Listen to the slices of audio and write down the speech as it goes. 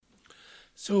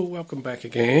So, welcome back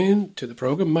again to the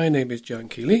programme. My name is John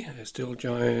Keeley. I'm still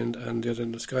joined on the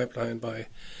Skype line by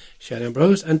Shannon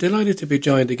Bros. And delighted to be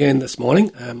joined again this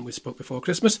morning. We spoke before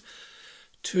Christmas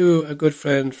to a good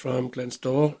friend from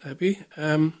Glenstall Abbey,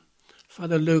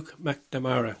 Father Luke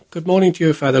McNamara. Good morning to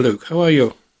you, Father Luke. How are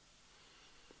you?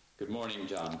 Good morning,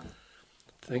 John.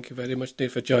 Thank you very much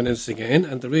indeed for joining us again.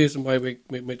 And the reason why we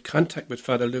made contact with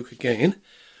Father Luke again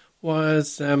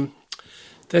was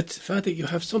that, Father, you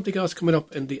have something else coming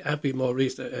up in the Abbey more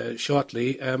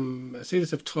shortly, a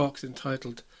series of talks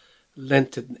entitled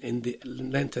Lent at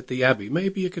the Abbey.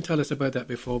 Maybe you can tell us about that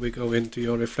before we go into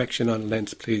your reflection on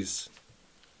Lent, please.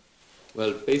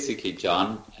 Well, basically,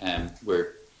 John,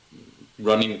 we're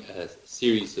running a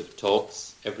series of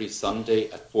talks every Sunday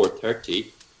at 4:30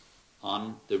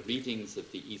 on the readings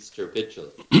of the Easter Vigil.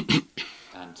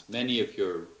 And many of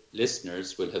your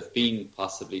listeners will have been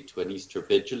possibly to an Easter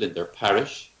Vigil in their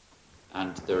parish,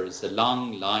 and there is a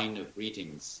long line of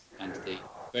readings, and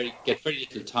they get very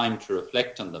little time to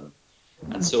reflect on them.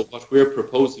 And so what we're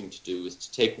proposing to do is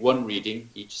to take one reading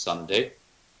each Sunday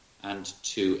and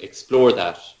to explore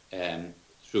that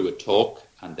through a talk,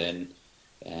 and then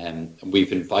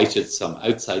we've invited some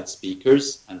outside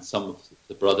speakers and some of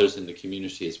the brothers in the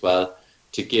community as well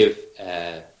to give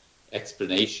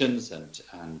explanations and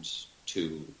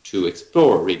to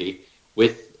explore really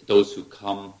with those who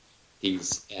come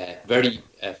these very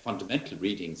fundamental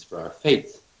readings for our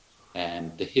faith,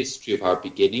 and the history of our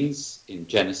beginnings in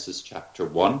Genesis chapter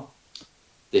 1,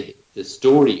 the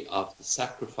story of the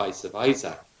sacrifice of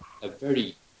Isaac, a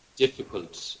very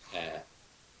difficult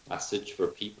passage for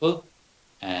people.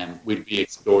 We'll be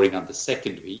exploring on the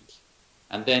second week,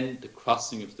 and then the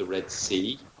crossing of the Red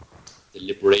Sea, the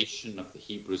liberation of the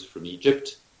Hebrews from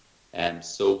Egypt, and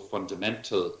so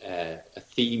fundamental a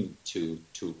theme to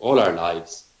all our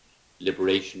lives: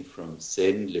 liberation from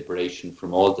sin, liberation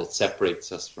from all that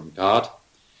separates us from God.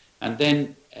 And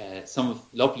then some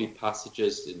lovely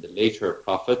passages in the later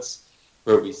prophets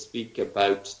where we speak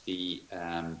about the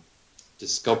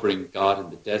discovering God in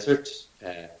the desert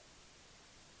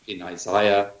in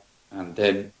Isaiah, and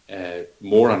then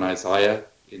more on Isaiah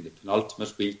in the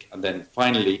penultimate week, and then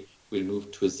finally we'll move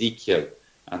to Ezekiel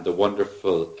and the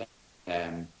wonderful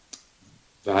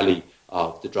valley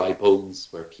of the dry bones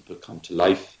where people come to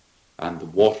life, and the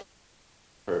water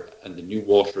and the new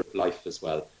water of life as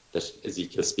well that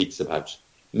Ezekiel speaks about.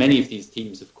 Many of these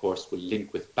themes, of course, will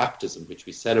link with baptism, which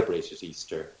we celebrate at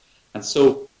Easter. And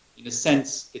so, in a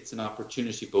sense, it's an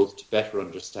opportunity both to better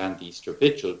understand the Easter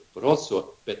Vigil, but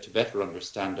also to better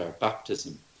understand our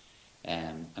baptism.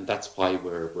 And that's why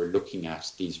we're looking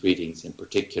at these readings in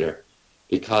particular,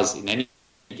 because in any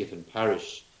given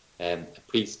parish, a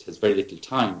priest has very little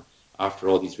time after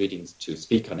all these readings to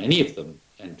speak on any of them,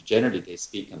 and generally they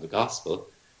speak on the gospel.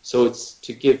 So it's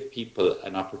to give people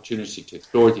an opportunity to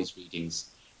explore these readings,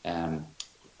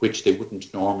 which they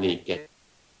wouldn't normally get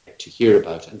to hear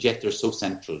about, and yet they're so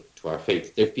central to our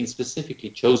faith. They've been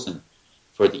specifically chosen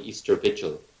for the Easter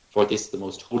Vigil, for this, the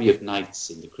most holy of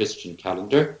nights in the Christian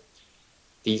calendar.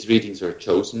 These readings are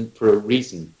chosen for a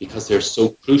reason, because they're so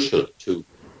crucial to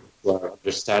our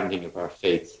understanding of our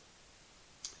faith.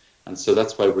 And so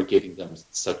that's why we're giving them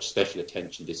such special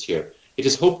attention this year. It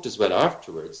is hoped as well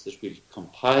afterwards that we'll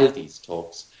compile these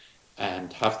talks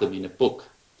and have them in a book,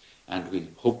 and we'll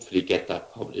hopefully get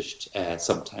that published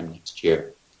sometime next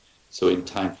year, so in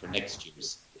time for next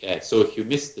year's. So if you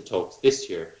missed the talks this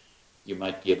year, you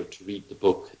might be able to read the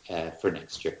book for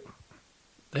next year.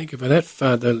 Thank you for that,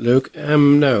 Father Luke.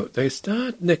 Now, they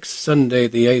start next Sunday,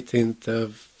 the 18th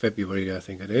of February, I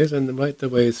think it is, and right the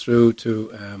way through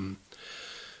to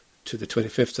the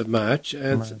 25th of March.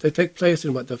 And they take place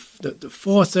in the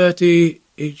 4:30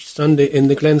 each Sunday in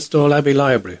the Glenstall Abbey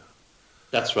Library.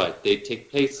 That's right. They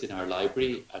take place in our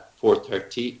library at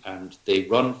 4:30, and they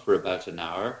run for about an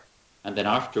hour. And then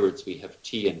afterwards we have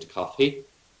tea and coffee.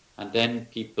 And then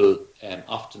people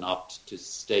often opt to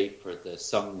stay for the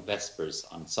sung Vespers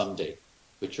on Sunday,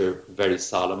 which are very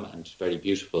solemn and very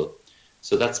beautiful.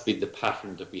 So that's been the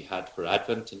pattern that we had for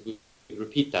Advent, and we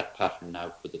repeat that pattern now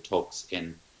for the talks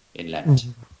in Lent.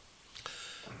 Mm-hmm.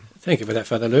 Thank you for that,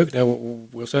 Father Luke. Now,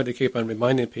 we'll certainly keep on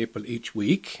reminding people each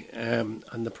week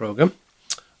on the programme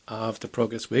of the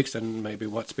Progress Weeks and maybe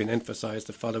what's been emphasised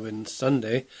the following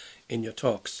Sunday in your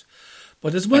talks.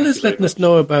 But as well as letting us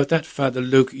know about that, Father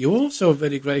Luke, you also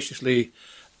very graciously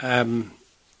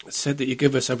said that you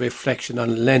give us a reflection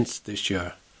on Lent this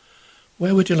year.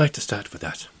 Where would you like to start with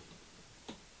that?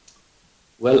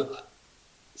 Well, I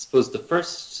suppose the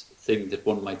first thing that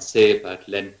one might say about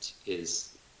Lent is,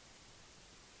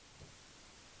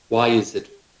 why is it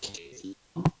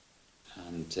long?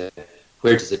 And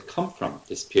where does it come from,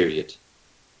 this period?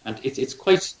 And it's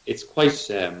quite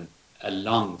a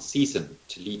long season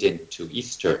to lead into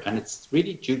Easter, and it's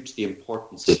really due to the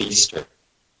importance of Easter.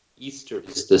 Easter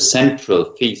is the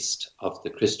central feast of the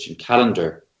Christian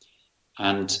calendar,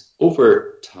 and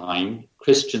over time,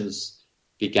 Christians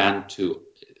began to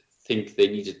think they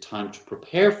needed time to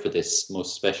prepare for this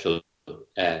most special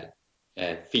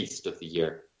feast of the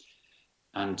year.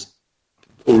 And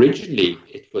originally,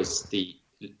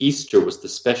 Easter was the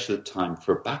special time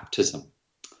for baptism,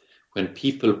 when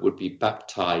people would be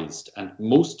baptized, and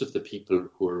most of the people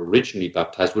who were originally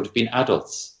baptized would have been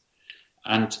adults.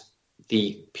 And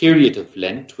the period of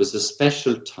Lent was a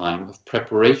special time of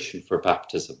preparation for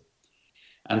baptism.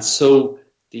 And so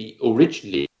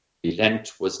originally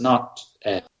Lent was not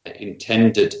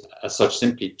intended as such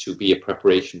simply to be a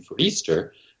preparation for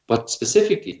Easter, but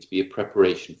specifically to be a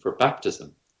preparation for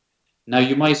baptism. Now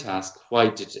you might ask, why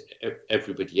did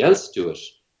everybody else do it?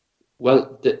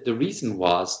 Well, the reason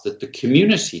was that the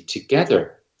community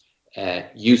together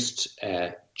used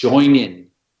to join in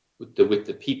with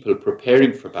the people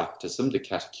preparing for baptism, the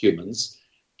catechumens,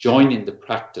 join in the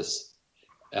practice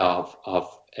of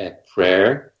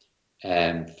prayer,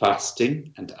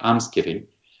 fasting and almsgiving.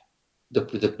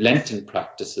 The Lenten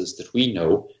practices that we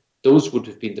know, those would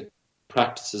have been the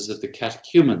practices of the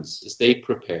catechumens as they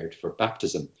prepared for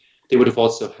baptism. They would have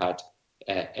also had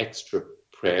extra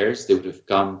prayers. They would have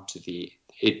gone to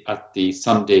at the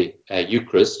Sunday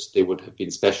Eucharist. They would have been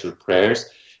special prayers,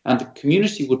 and the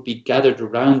community would be gathered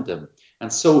around them.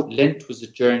 And so Lent was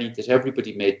a journey that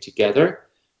everybody made together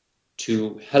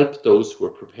to help those who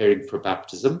were preparing for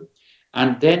baptism.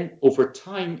 And then over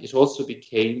time, it also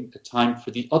became a time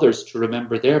for the others to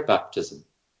remember their baptism.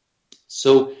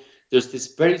 So there's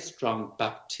this very strong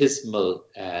baptismal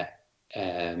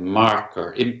mark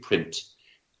or imprint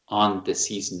on the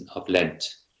season of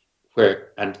Lent,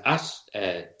 and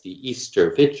at the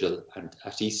Easter Vigil and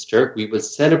at Easter, we will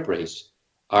celebrate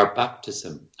our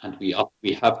baptism, and we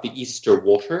have the Easter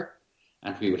water,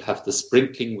 and we will have the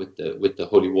sprinkling with the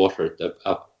holy water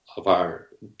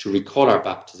to recall our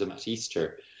baptism at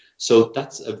Easter. So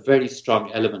that's a very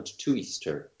strong element to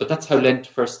Easter. But that's how Lent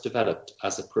first developed,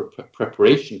 as a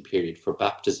preparation period for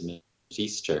baptism at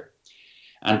Easter.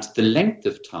 And the length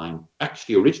of time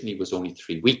actually originally was only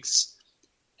 3 weeks.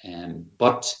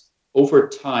 But over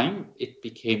time, it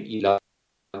became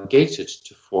elongated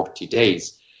to 40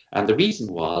 days. And the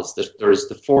reason was that there is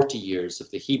the 40 years of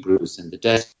the Hebrews in the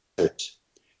desert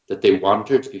that they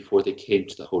wandered before they came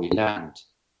to the Holy Land.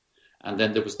 And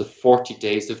then there was the 40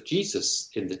 days of Jesus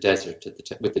in the desert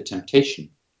with the temptation.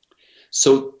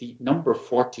 So the number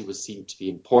 40 was seen to be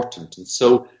important. And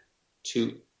so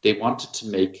they wanted to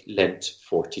make Lent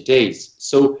 40 days.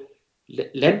 So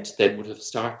Lent then would have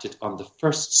started on the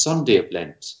first Sunday of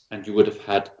Lent, and you would have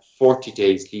had 40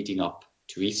 days leading up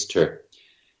to Easter.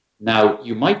 Now,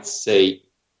 you might say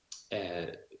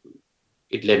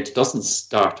Lent doesn't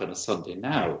start on a Sunday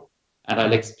now, and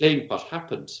I'll explain what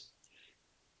happened.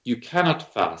 You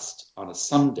cannot fast on a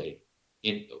Sunday.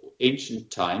 In ancient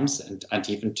times, and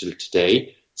even till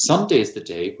today, Sunday is the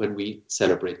day when we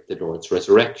celebrate the Lord's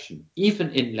resurrection.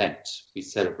 Even in Lent, we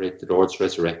celebrate the Lord's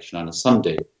resurrection on a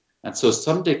Sunday. And so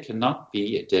Sunday cannot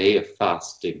be a day of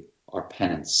fasting or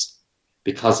penance,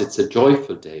 because it's a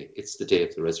joyful day. It's the day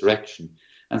of the resurrection.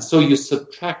 And so you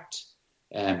subtract,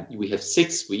 we have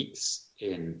 6 weeks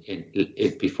in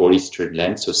before Easter in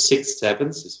Lent, so 6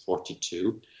 sevens is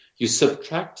 42. You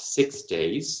subtract 6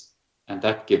 days, and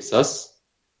that gives us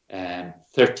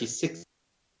 36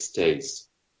 days.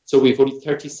 So we've only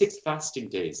 36 fasting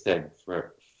days then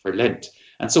for Lent.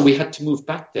 And so we had to move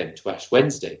back then to Ash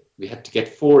Wednesday. We had to get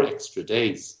 4 extra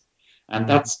days. And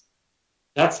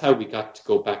that's how we got to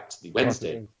go back to the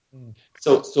Wednesday.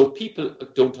 So people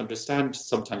don't understand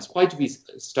sometimes, why do we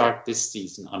start this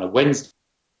season on a Wednesday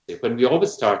when we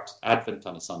always start Advent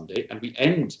on a Sunday and we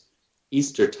end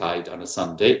Eastertide on a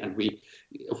Sunday, and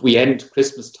if we end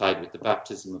Christmastide with the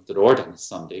baptism of the Lord on a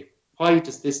Sunday? Why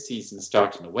does this season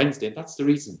start on a Wednesday? And that's the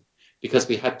reason, because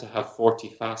we had to have 40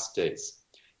 fast days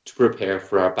to prepare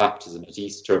for our baptism at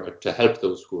Easter, or to help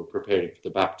those who are preparing for the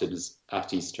baptism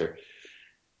at Easter.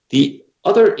 The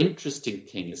other interesting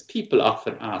thing is, people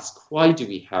often ask, why do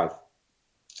we have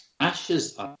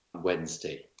ashes on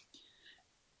Wednesday?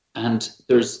 And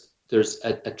there's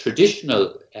a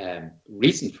traditional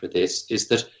reason for this, is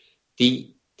that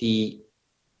the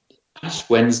Ash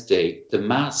Wednesday, the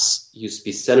Mass used to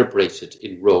be celebrated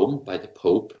in Rome by the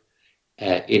Pope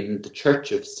in the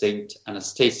Church of St.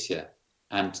 Anastasia,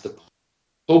 and the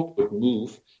Pope would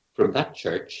move from that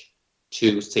church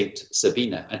to St.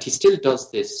 Sabina, and he still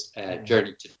does this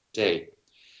journey today,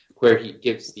 where he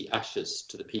gives the ashes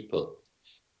to the people.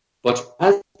 But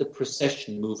as the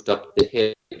procession moved up the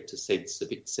hill to Saint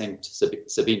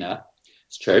Sabina's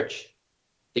church,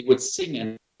 they would sing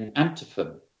an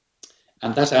antiphon.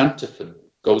 And that antiphon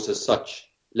goes as such: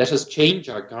 "Let us change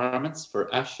our garments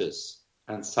for ashes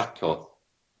and sackcloth.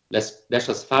 Let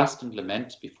us fast and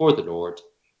lament before the Lord,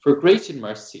 for great in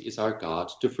mercy is our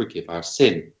God to forgive our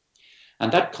sin."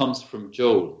 And that comes from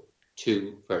Joel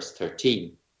 2, verse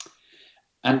 13.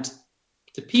 And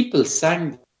the people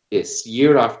sang this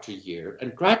year after year,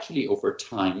 and gradually over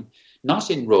time,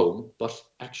 not in Rome, but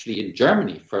actually in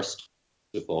Germany first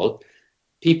of all,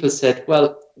 people said,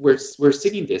 well, we're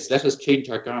singing this, let us change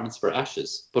our garments for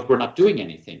ashes, but we're not doing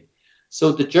anything.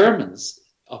 So the Germans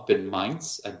up in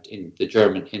Mainz and in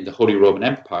the Holy Roman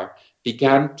Empire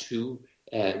began to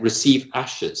receive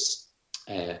ashes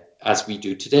as we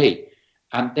do today.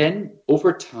 And then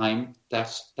over time,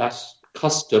 that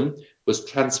custom was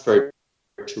transferred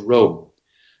to Rome.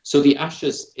 So the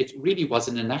ashes, it really was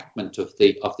an enactment of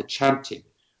the chanting.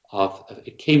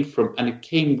 It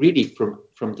came really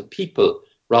from the people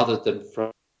rather than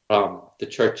from the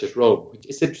church at Rome.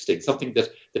 It's interesting, something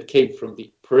that came from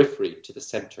the periphery to the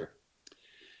centre.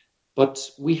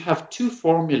 But we have two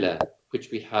formulae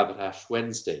which we have at Ash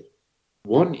Wednesday.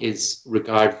 One is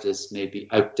regarded as maybe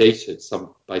outdated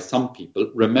by some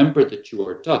people. Remember that you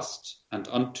are dust, and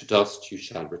unto dust you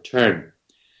shall return.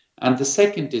 And the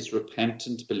second is repent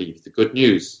and believe the good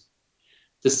news.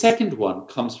 The second one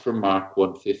comes from Mark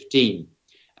 1:15,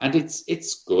 and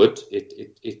it's good.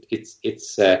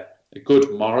 It's a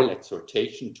good moral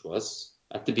exhortation to us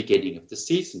at the beginning of the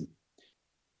season.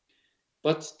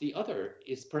 But the other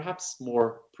is perhaps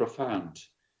more profound.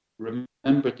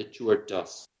 Remember that you are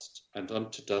dust, and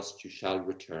unto dust you shall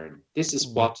return. This is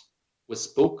what was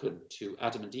spoken to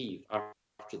Adam and Eve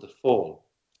after the fall.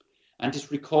 And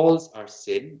it recalls our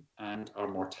sin and our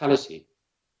mortality.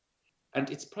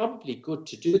 And it's probably good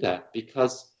to do that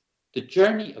because the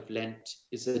journey of Lent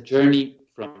is a journey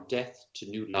from death to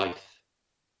new life.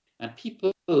 And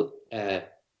people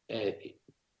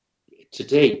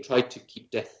today try to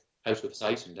keep death out of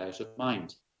sight and out of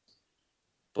mind.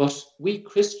 But we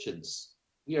Christians,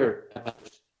 we are about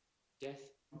death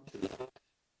to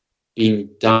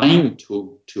life, dying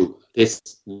to this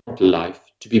mortal life,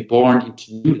 to be born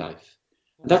into new life.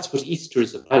 And that's what Easter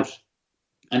is about.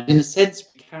 And in a sense,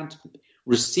 we can't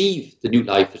receive the new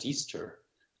life at Easter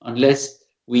unless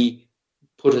we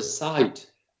put aside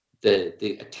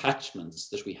the attachments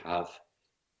that we have,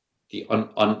 the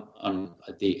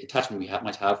attachment we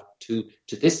might have to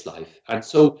this life. And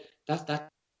so that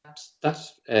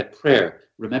prayer,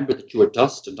 remember that you are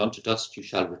dust, and unto dust you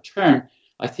shall return,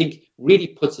 I think really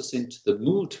puts us into the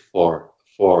mood for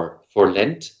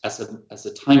Lent as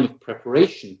a time of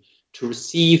preparation to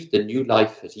receive the new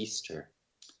life at Easter.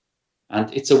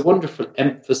 And it's a wonderful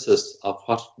emphasis of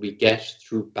what we get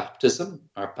through baptism.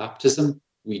 Our baptism,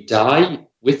 we die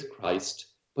with Christ,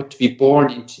 but to be born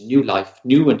into new life,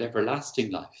 new and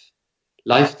everlasting life,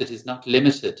 life that is not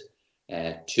limited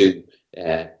to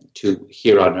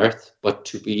here on earth, but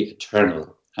to be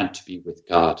eternal and to be with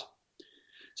God.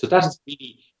 So that is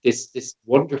really this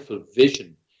wonderful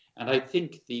vision. And I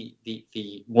think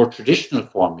the more traditional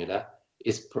formula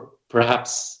is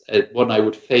perhaps one I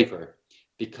would favour,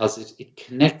 because it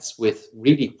connects with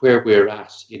really where we're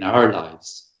at in our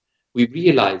lives. We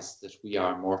realise that we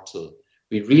are mortal.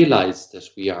 We realise that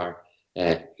we are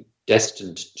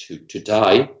destined to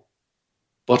die.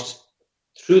 But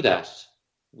through that,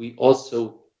 we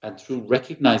also, and through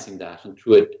recognising that, and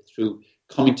through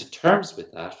coming to terms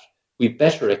with that, we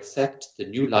better accept the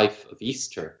new life of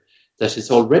Easter that has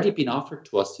already been offered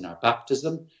to us in our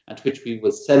baptism, and which we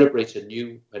will celebrate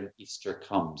anew when Easter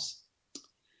comes.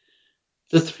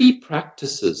 The three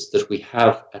practices that we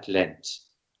have at Lent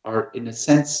are, in a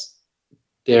sense,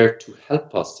 there to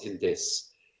help us in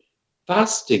this.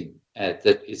 Fasting,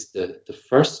 that is the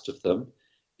first of them,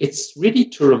 it's really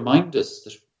to remind us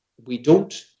that we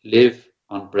don't live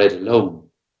on bread alone.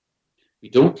 We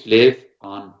don't live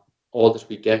on all that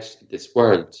we get in this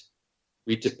world.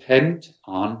 We depend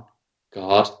on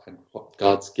God and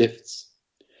God's gifts.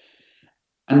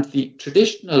 And the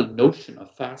traditional notion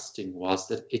of fasting was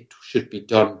that it should be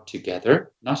done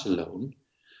together, not alone,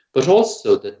 but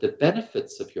also that the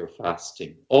benefits of your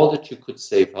fasting, all that you could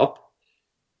save up,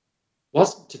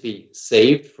 wasn't to be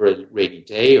saved for a rainy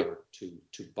day or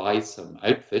to buy some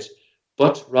outfit,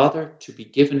 but rather to be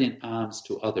given in alms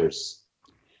to others.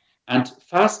 And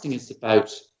fasting is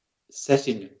about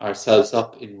setting ourselves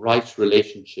up in right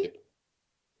relationship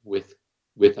with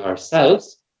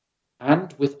ourselves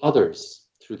and with others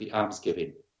through the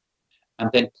almsgiving. And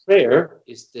then prayer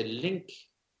is the link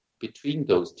between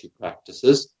those two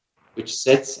practices, which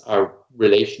sets our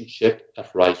relationship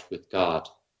at right with God.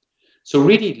 So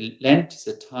really, Lent is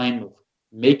a time of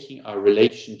making our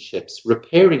relationships,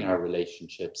 repairing our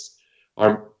relationships,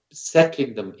 or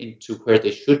settling them into where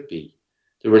they should be.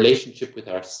 The relationship with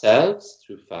ourselves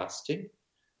through fasting,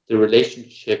 the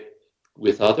relationship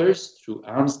with others through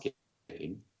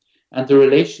almsgiving, and the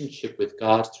relationship with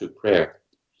God through prayer.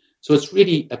 So it's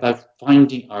really about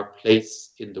finding our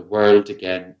place in the world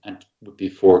again and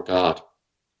before God.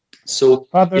 So,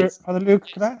 Father Luke,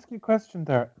 could I ask you a question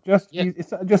there?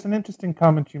 It's just an interesting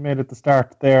comment you made at the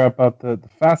start there about the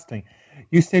fasting.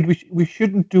 You said we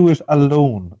shouldn't do it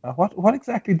alone. What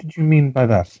exactly did you mean by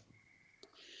that?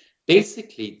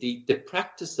 Basically, the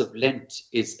practice of Lent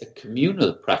is a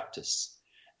communal practice,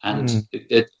 and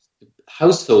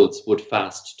households would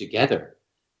fast together.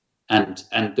 And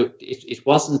it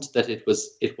wasn't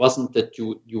that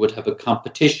you would have a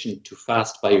competition to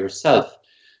fast by yourself.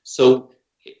 So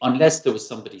unless there was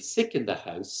somebody sick in the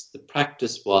house, the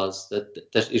practice was that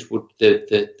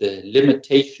the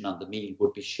limitation on the meal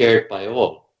would be shared by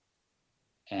all,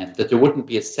 and that there wouldn't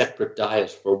be a separate diet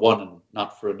for one and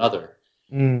not for another.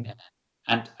 And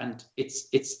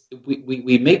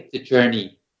we make the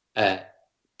journey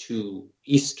to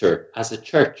Easter as a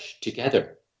church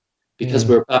together, because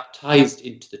we're baptized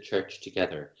into the church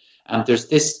together. And there's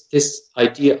this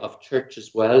idea of church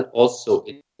as well, also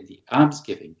in the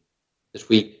almsgiving,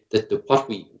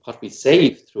 what we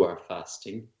save through our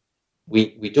fasting,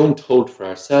 we don't hold for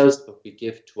ourselves, but we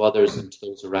give to others and to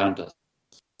those around us.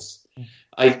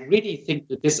 I really think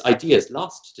that this idea is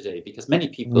lost today, because many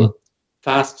people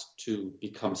fast to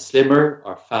become slimmer,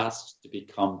 or fast to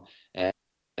become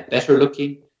better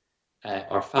looking,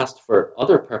 or fast for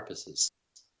other purposes.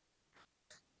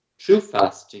 True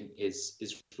fasting is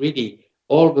really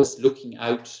always looking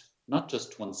out, not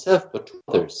just to oneself, but to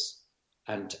others,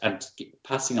 and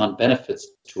passing on benefits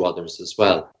to others as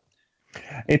well.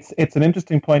 It's an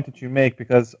interesting point that you make,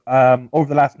 because over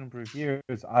the last number of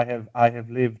years, I have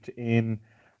lived in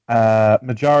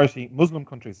majority Muslim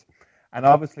countries, and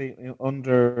obviously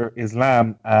under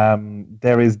Islam,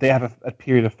 they have a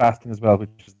period of fasting as well, which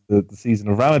is the season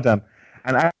of Ramadan,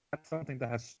 and that's something that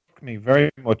has struck me very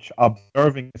much,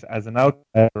 observing it as an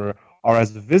outsider or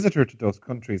as a visitor to those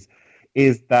countries,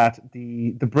 is that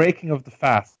the breaking of the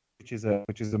fast, which is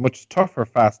a much tougher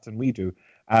fast than we do.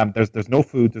 There's no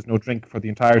food, there's no drink for the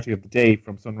entirety of the day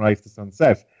from sunrise to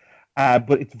sunset,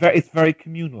 but it's very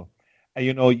communal.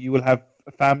 You will have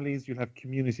families, you'll have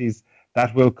communities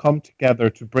that will come together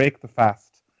to break the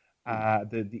fast,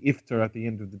 the iftar at the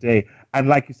end of the day. And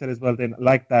like you said as well, then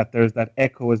like that, there's that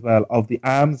echo as well of the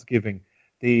almsgiving,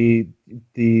 to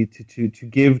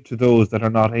give to those that are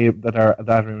not able, that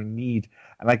are in need.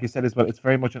 And like you said as well, it's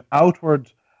very much an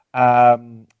outward,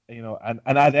 an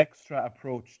extra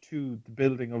approach to the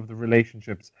building of the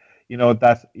relationships.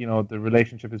 The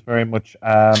relationship is very much,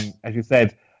 as you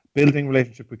said, building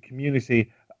relationship with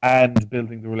community and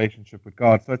building the relationship with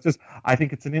God. So I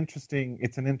think it's an interesting,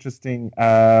 if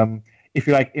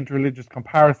you like, interreligious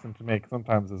comparison to make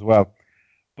sometimes as well.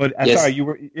 But yes. Sorry, you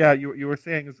were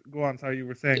saying. Go on. Sorry, you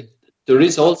were saying. There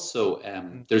is also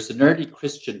there's an early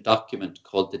Christian document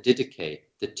called the Didache,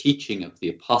 the Teaching of the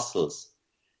Apostles,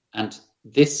 and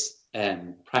this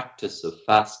practice of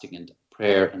fasting and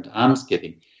prayer and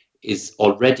almsgiving is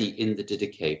already in the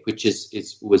Didache, which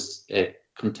was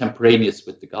contemporaneous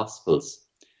with the Gospels.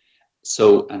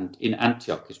 So, and in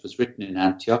Antioch, it was written in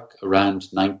Antioch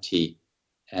around 90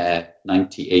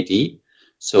 AD.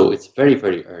 So it's very,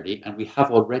 very early, and we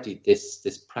have already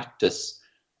this practice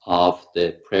of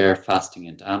the prayer, fasting,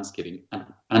 and almsgiving,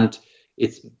 and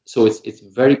it's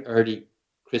very early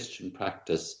Christian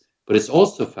practice, but it's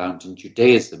also found in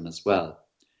Judaism as well.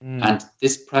 And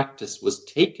this practice was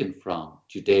taken from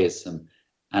Judaism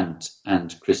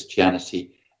and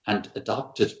Christianity and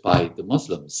adopted by the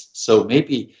Muslims. So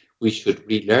maybe we should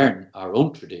relearn our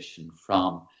own tradition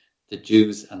from the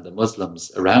Jews and the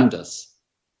Muslims around us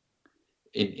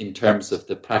in terms of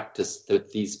the practice,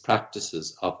 these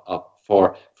practices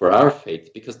for our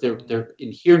faith, because they're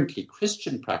inherently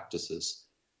Christian practices,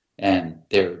 and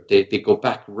they go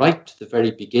back right to the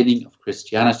very beginning of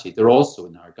Christianity. They're also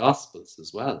in our Gospels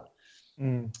as well.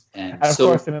 And of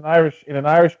course, in an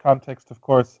Irish context, of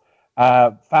course,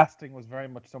 fasting was very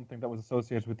much something that was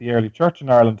associated with the early church in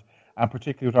Ireland, and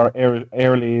particularly with our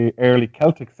early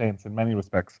Celtic saints in many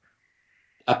respects.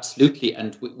 Absolutely,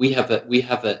 and we have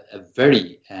a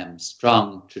very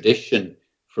strong tradition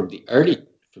from the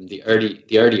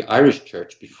early Irish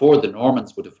church before the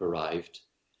Normans would have arrived.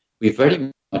 We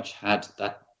very much had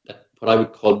that what I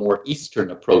would call more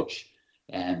Eastern approach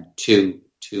to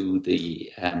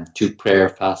prayer,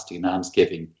 fasting, and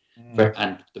almsgiving,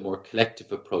 and the more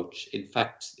collective approach. In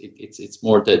fact, it's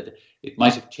more that it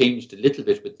might have changed a little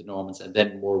bit with the Normans, and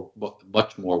then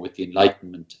much more with the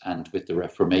Enlightenment and with the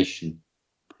Reformation.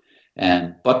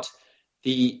 But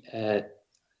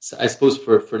so I suppose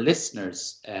for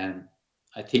listeners,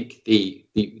 I think the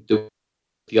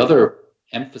other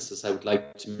emphasis I would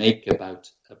like to make about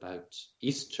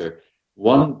Easter,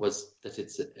 one was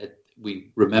that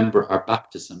we remember our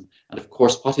baptism, and of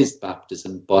course, what is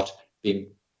baptism but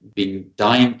being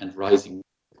dying and rising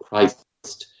with Christ?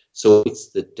 So it's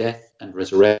the death and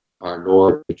resurrection of our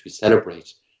Lord, which we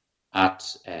celebrate at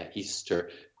Easter,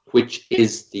 which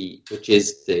is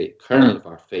the kernel of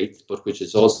our faith, but which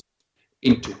is also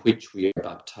into which we are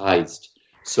baptized.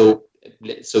 So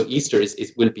Easter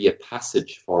will be a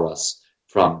passage for us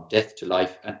from death to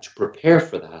life, and to prepare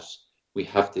for that, we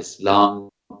have this long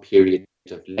period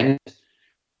of Lent,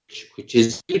 which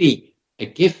is really a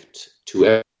gift to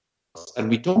us. And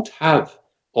we don't have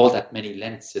all that many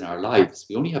Lents in our lives.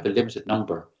 We only have a limited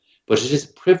number, but it is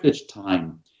a privileged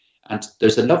time. And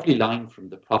there's a lovely line from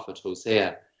the prophet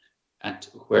Hosea, and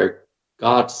where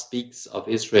God speaks of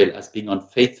Israel as being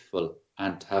unfaithful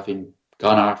and having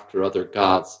gone after other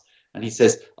gods. And he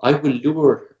says, I will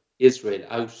lure Israel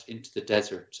out into the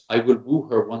desert. I will woo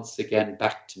her once again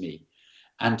back to me.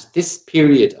 And this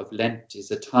period of Lent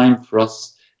is a time for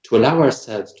us to allow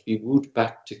ourselves to be wooed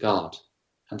back to God.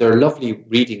 And there are lovely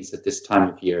readings at this time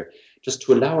of year, just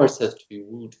to allow ourselves to be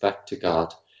wooed back to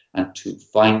God, and to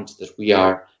find that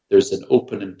there's an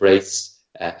open embrace,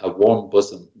 a warm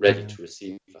bosom ready to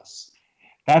receive us.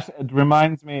 That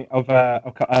reminds me of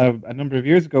a number of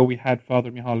years ago. We had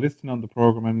Father Micheál Liston on the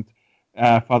program, and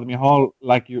Father Micheál,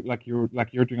 like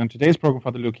you're doing on today's program,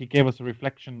 Father Luke, he gave us a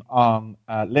reflection on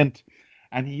Lent,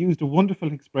 and he used a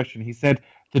wonderful expression. He said,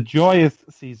 the joyous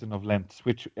season of Lent,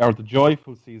 or the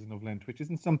joyful season of Lent, which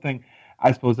isn't something,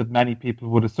 I suppose, that many people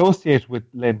would associate with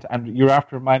Lent. And you're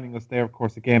after reminding us there, of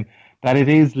course, again, that it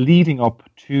is leading up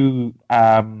to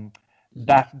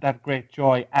that great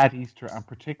joy at Easter, and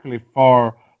particularly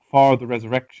for the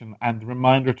resurrection, and the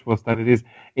reminder to us that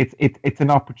it's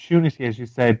an opportunity, as you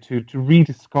said, to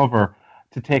rediscover,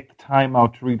 to take the time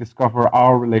out to rediscover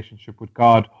our relationship with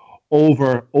God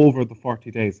over the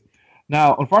 40 days.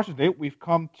 Now, unfortunately, we've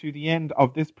come to the end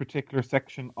of this particular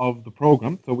section of the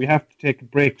program, so we have to take a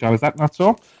break, John. Is that not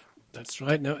so? That's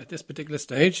right. Now, at this particular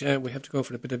stage, we have to go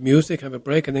for a bit of music, have a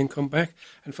break, and then come back.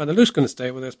 And Father Luke's going to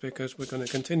stay with us, because we're going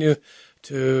to continue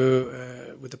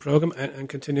with the program and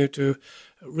continue to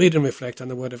read and reflect on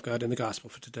the Word of God in the Gospel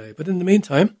for today. But in the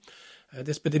meantime,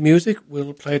 this bit of music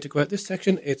we'll play to go out this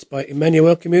section. It's by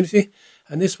Emmanuel Community,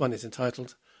 and this one is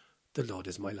entitled "The Lord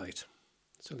is My Light."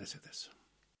 So let's hear this.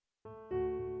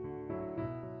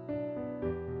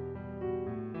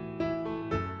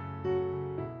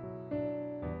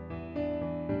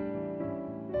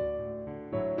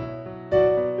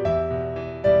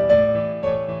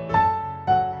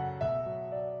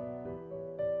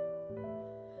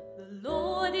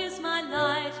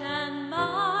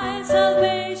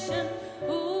 Salvation,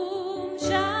 whom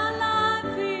shall I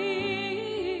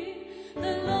fear?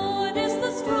 The Lord is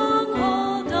the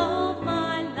stronghold of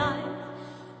my life,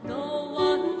 no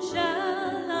one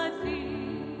shall I fear.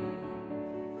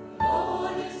 The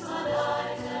Lord is my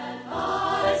light and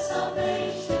my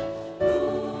salvation,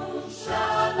 whom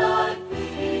shall I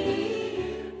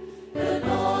fear? The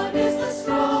Lord is the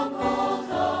stronghold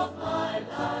of my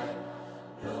life,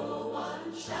 no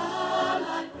one shall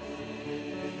I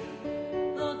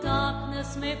fear. Though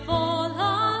darkness may fall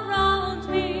on